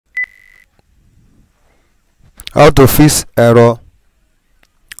How to fix error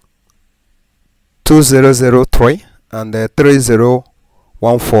 2003 and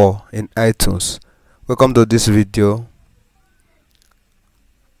 3014 in iTunes. Welcome to this video.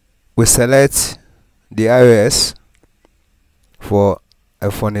 We select the iOS for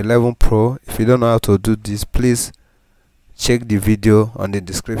iPhone 11 Pro. If you don't know how to do this, please check the video on the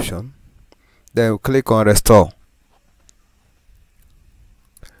description. Then we click on restore.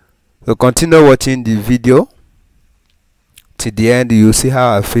 So continue watching the video till the end. You see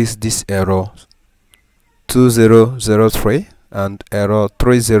how I fix this error 2003 and error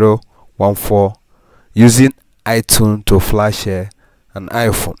 3014 using iTunes to flash an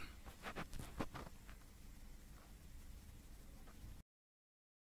iPhone.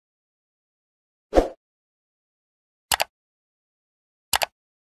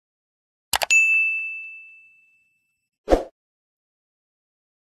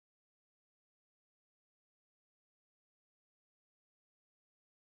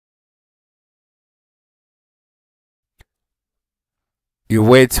 You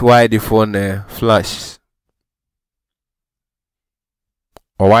wait while the phone flashes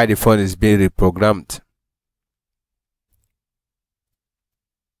or while the phone is being reprogrammed.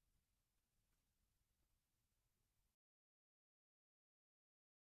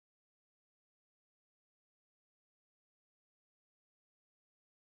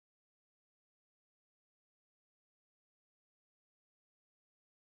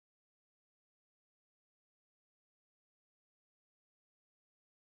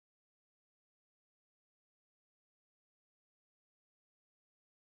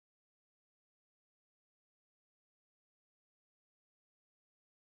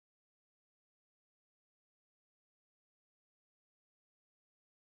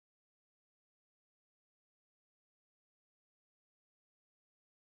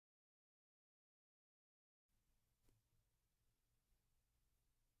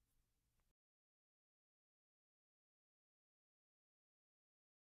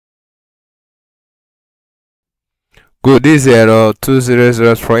 Good, this is error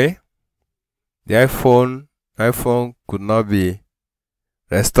 2003. The iPhone could not be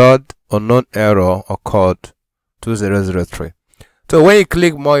restored. Unknown error occurred 2003. So when you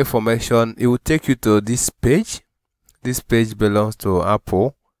click more information, it will take you to this page. This page belongs to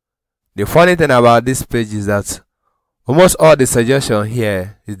Apple. The funny thing about this page is that almost all the suggestion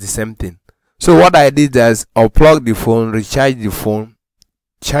here is the same thing. So what I did is unplug the phone, recharge the phone,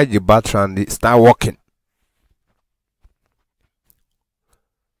 charge the battery, and it start working.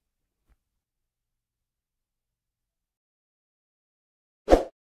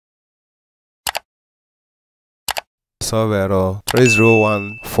 Solve error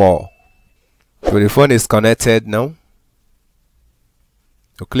 3014. So the phone is connected now.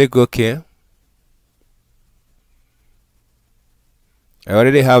 You click OK. I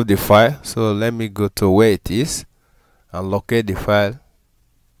already have the file, so let me go to where it is and locate the file.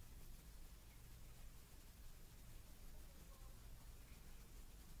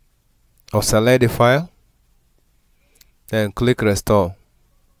 Or select the file, then click restore.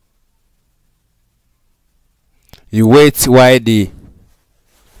 You wait while the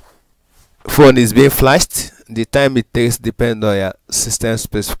phone is being flashed. The time it takes depends on your system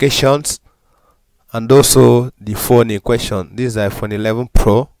specifications and also the phone in question. This is iPhone 11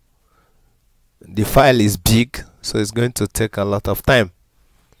 Pro. The file is big, so it's going to take a lot of time.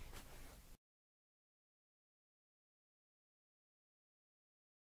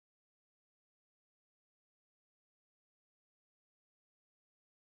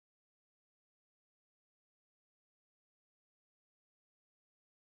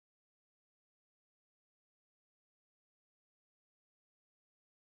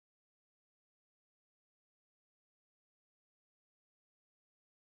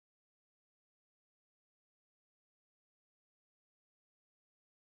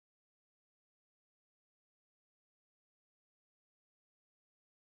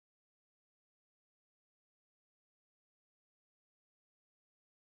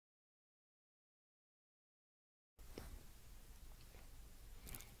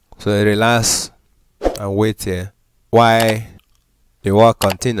 So relax and wait here while the work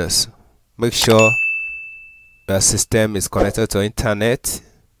continues. Make sure the system is connected to internet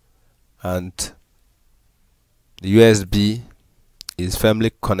and the USB is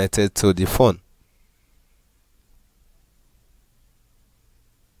firmly connected to the phone.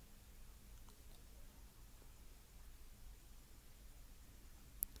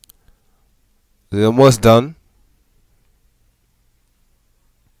 It's almost done.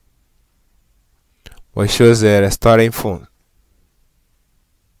 What shows the restoring phone.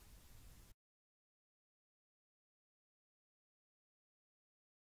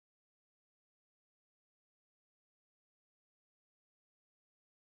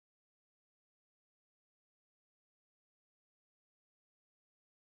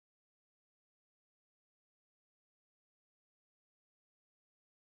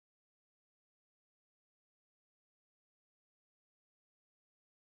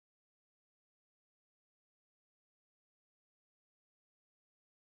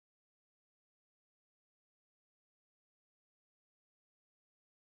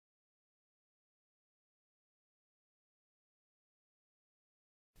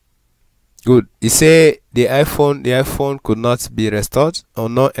 Good. It say the iPhone could not be restored.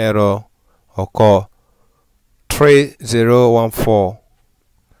 Unknown error occur 3014.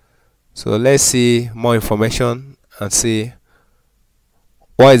 So let's see more information and see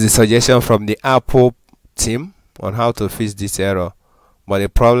what is the suggestion from the Apple team on how to fix this error. But the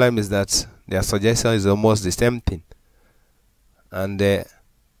problem is that their suggestion is almost the same thing, and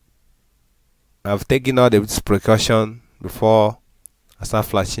I've taken all the precaution before I start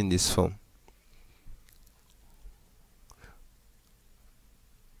flashing this phone.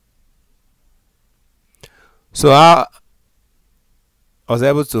 So how I was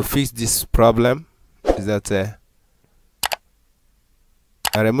able to fix this problem is that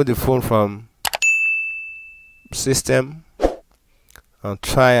I remove the phone from system and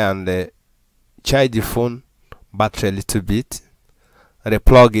try and charge the phone battery a little bit, and I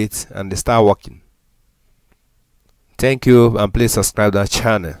plug it and they start working. Thank you, and please subscribe to our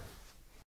channel.